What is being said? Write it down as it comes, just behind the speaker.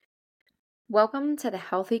Welcome to the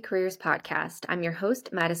Healthy Careers Podcast. I'm your host,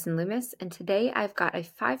 Madison Loomis, and today I've got a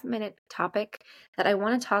 5-minute topic that I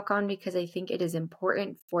want to talk on because I think it is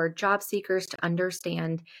important for job seekers to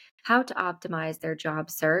understand how to optimize their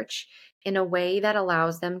job search in a way that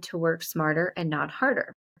allows them to work smarter and not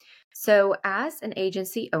harder. So, as an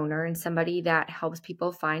agency owner and somebody that helps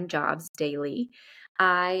people find jobs daily,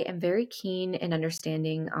 I am very keen in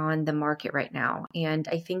understanding on the market right now. And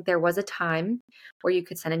I think there was a time where you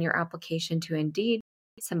could send in your application to Indeed,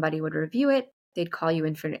 somebody would review it, they'd call you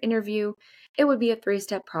in for an interview. It would be a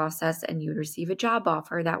 3-step process, and you'd receive a job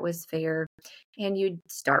offer that was fair, and you'd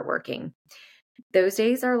start working. Those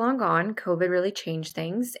days are long gone. COVID really changed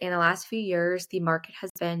things. In the last few years, the market has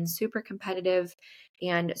been super competitive,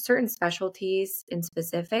 and certain specialties in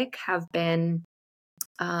specific have been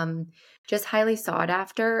um, just highly sought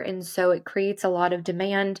after. And so it creates a lot of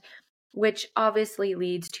demand, which obviously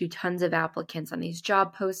leads to tons of applicants on these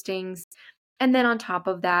job postings. And then on top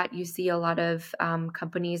of that, you see a lot of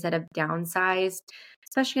companies that have downsized,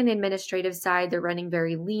 especially on the administrative side. They're running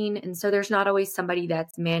very lean. And so there's not always somebody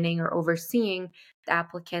that's manning or overseeing the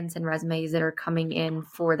applicants and resumes that are coming in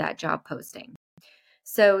for that job posting.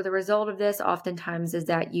 So the result of this oftentimes is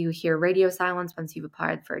that you hear radio silence once you've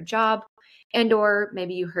applied for a job, and or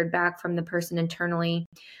maybe you heard back from the person internally,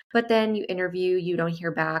 but then you interview, you don't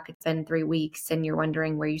hear back. It's been 3 weeks and you're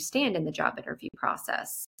wondering where you stand in the job interview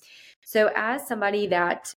process. So as somebody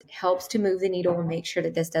that helps to move the needle and make sure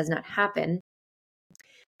that this does not happen,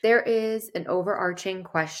 there is an overarching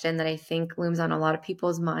question that I think looms on a lot of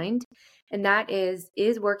people's mind, and that is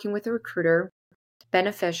working with a recruiter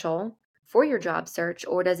beneficial for your job search,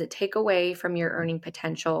 or does it take away from your earning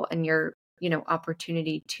potential and your,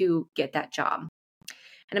 opportunity to get that job?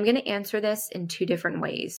 And I'm going to answer this in 2 different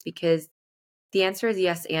ways because the answer is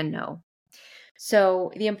yes and no.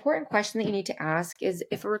 So, the important question that you need to ask is,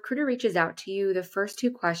 if a recruiter reaches out to you, the first 2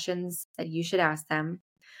 questions that you should ask them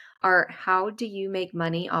are, how do you make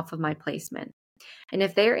money off of my placement? And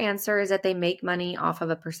if their answer is that they make money off of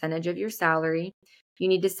a percentage of your salary, you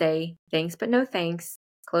need to say, thanks, but no thanks,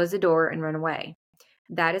 close the door and run away.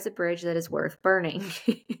 That is a bridge that is worth burning.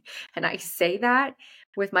 And I say that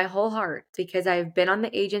with my whole heart because I've been on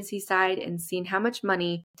the agency side and seen how much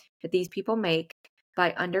money that these people make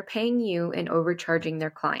by underpaying you and overcharging their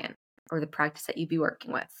client or the practice that you'd be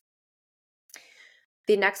working with.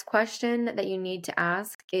 The next question that you need to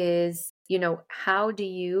ask is, how do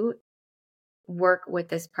you work with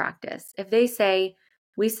this practice? If they say,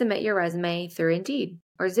 we submit your resume through Indeed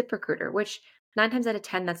or ZipRecruiter, which 9 times out of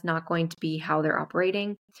 10, that's not going to be how they're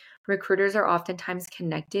operating. Recruiters are oftentimes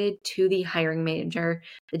connected to the hiring manager,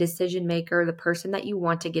 the decision maker, the person that you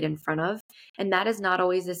want to get in front of. And that is not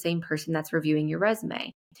always the same person that's reviewing your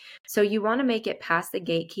resume. So you want to make it past the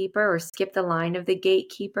gatekeeper or skip the line of the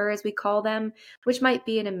gatekeeper, as we call them, which might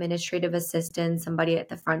be an administrative assistant, somebody at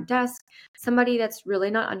the front desk, somebody that's really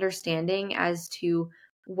not understanding as to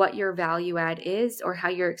what your value add is or how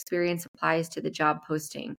your experience applies to the job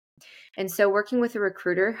posting. And so working with a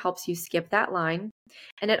recruiter helps you skip that line,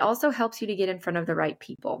 and it also helps you to get in front of the right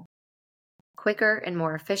people quicker and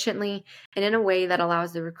more efficiently, and in a way that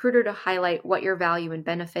allows the recruiter to highlight what your value and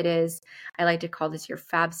benefit is. I like to call this your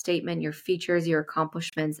FAB statement, your features, your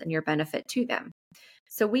accomplishments, and your benefit to them.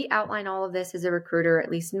 So we outline all of this as a recruiter,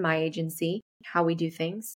 at least in my agency, how we do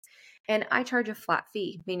things. And I charge a flat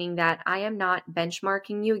fee, meaning that I am not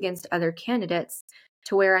benchmarking you against other candidates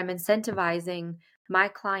to where I'm incentivizing my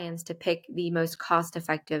clients to pick the most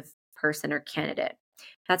cost-effective person or candidate.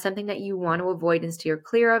 That's something that you want to avoid and steer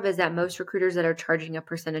clear of, is that most recruiters that are charging a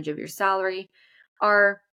percentage of your salary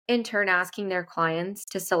are in turn asking their clients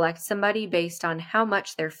to select somebody based on how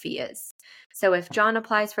much their fee is. So if John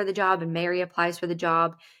applies for the job and Mary applies for the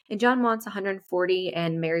job, and John wants 140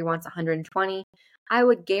 and Mary wants 120, I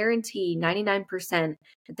would guarantee 99%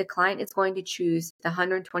 that the client is going to choose the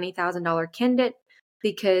 $120,000 candidate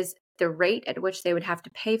because the rate at which they would have to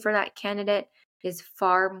pay for that candidate is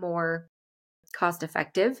far more cost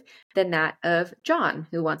effective than that of John,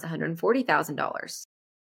 who wants $140,000.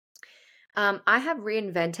 I have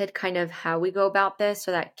reinvented kind of how we go about this so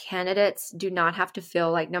that candidates do not have to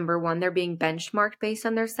feel like, number one, they're being benchmarked based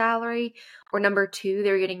on their salary, or number two,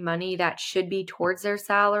 they're getting money that should be towards their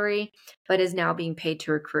salary, but is now being paid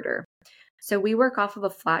to recruiter. So we work off of a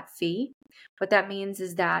flat fee. What that means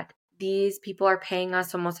is that these people are paying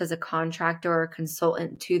us almost as a contractor or a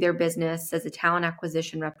consultant to their business as a talent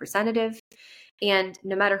acquisition representative. And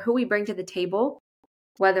no matter who we bring to the table,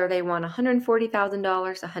 whether they want $140,000,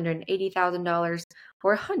 $180,000,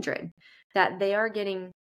 or $100,000, that they are getting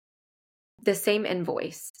the same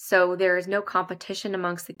invoice. So there is no competition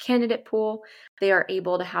amongst the candidate pool. They are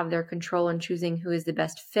able to have their control in choosing who is the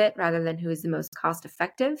best fit rather than who is the most cost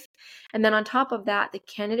effective. And then on top of that, the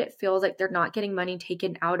candidate feels like they're not getting money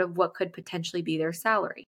taken out of what could potentially be their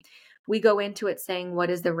salary. We go into it saying, what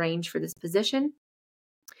is the range for this position?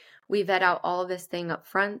 We vet out all of this thing up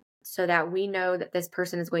front so that we know that this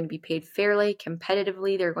person is going to be paid fairly,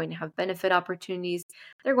 competitively. They're going to have benefit opportunities.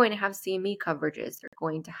 They're going to have CME coverages. They're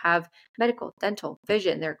going to have medical, dental,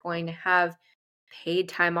 vision. They're going to have paid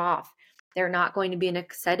time off. They're not going to be in a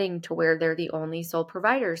setting to where they're the only sole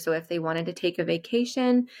provider. So if they wanted to take a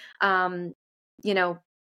vacation, you know,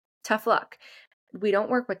 tough luck. We don't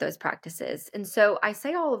work with those practices. And so I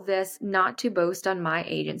say all of this not to boast on my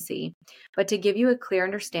agency, but to give you a clear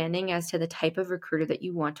understanding as to the type of recruiter that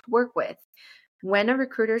you want to work with. When a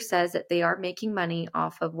recruiter says that they are making money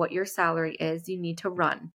off of what your salary is, you need to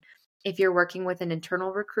run. If you're working with an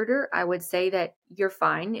internal recruiter, I would say that you're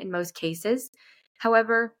fine in most cases.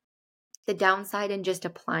 However, the downside in just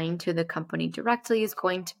applying to the company directly is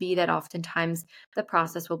going to be that oftentimes the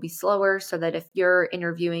process will be slower, so that if you're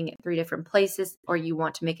interviewing at 3 different places or you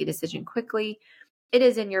want to make a decision quickly, it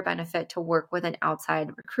is in your benefit to work with an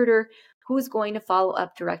outside recruiter who is going to follow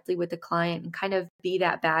up directly with the client and kind of be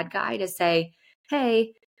that bad guy to say,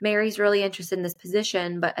 hey, Mary's really interested in this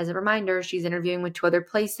position, but as a reminder, she's interviewing with 2 other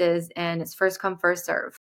places and it's first come, first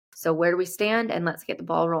serve. So where do we stand? And let's get the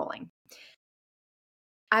ball rolling.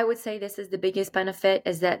 I would say this is the biggest benefit,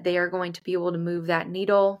 is that they are going to be able to move that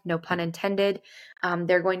needle, no pun intended.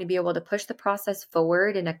 They're going to be able to push the process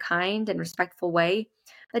forward in a kind and respectful way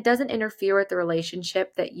that doesn't interfere with the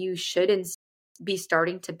relationship that you should be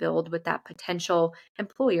starting to build with that potential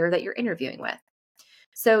employer that you're interviewing with.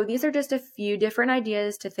 So these are just a few different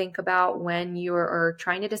ideas to think about when you are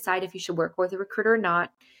trying to decide if you should work with a recruiter or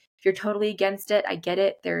not. If you're totally against it, I get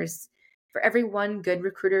it. For every one good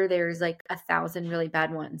recruiter, there's like 1,000 really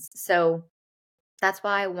bad ones. So that's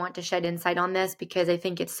why I want to shed insight on this, because I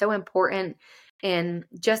think it's so important. And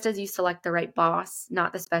just as you select the right boss,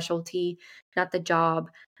 not the specialty, not the job,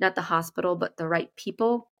 not the hospital, but the right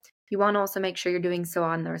people, you want to also make sure you're doing so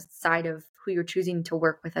on the side of who you're choosing to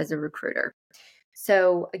work with as a recruiter.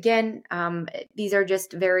 So again, these are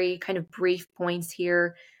just very kind of brief points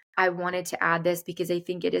here. I wanted to add this because I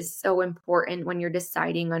think it is so important when you're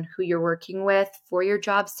deciding on who you're working with for your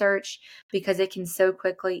job search, because it can so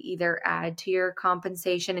quickly either add to your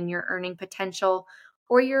compensation and your earning potential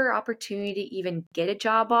or your opportunity to even get a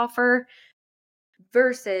job offer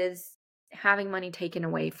versus having money taken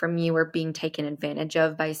away from you or being taken advantage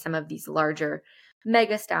of by some of these larger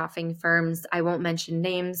mega staffing firms. I won't mention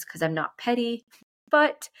names because I'm not petty,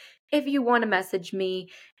 but if you want to message me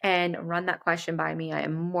and run that question by me, I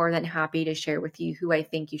am more than happy to share with you who I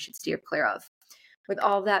think you should steer clear of. With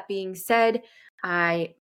all that being said,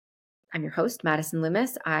 I'm your host, Madison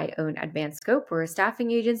Loomis. I own Advanced Scope. We're a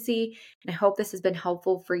staffing agency, and I hope this has been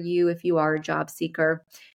helpful for you if you are a job seeker.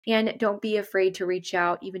 And don't be afraid to reach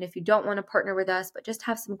out, even if you don't want to partner with us, but just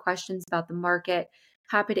have some questions about the market.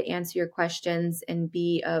 Happy to answer your questions and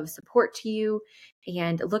be of support to you.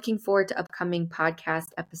 And looking forward to upcoming podcast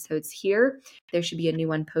episodes here. There should be a new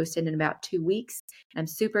one posted in about 2 weeks. And I'm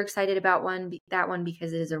super excited about that one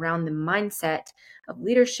because it is around the mindset of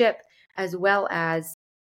leadership, as well as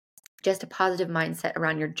just a positive mindset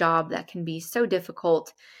around your job that can be so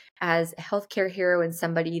difficult as a healthcare hero and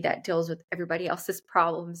somebody that deals with everybody else's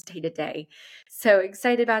problems day to day. So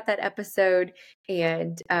excited about that episode.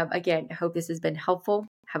 And again, I hope this has been helpful.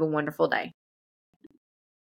 Have a wonderful day.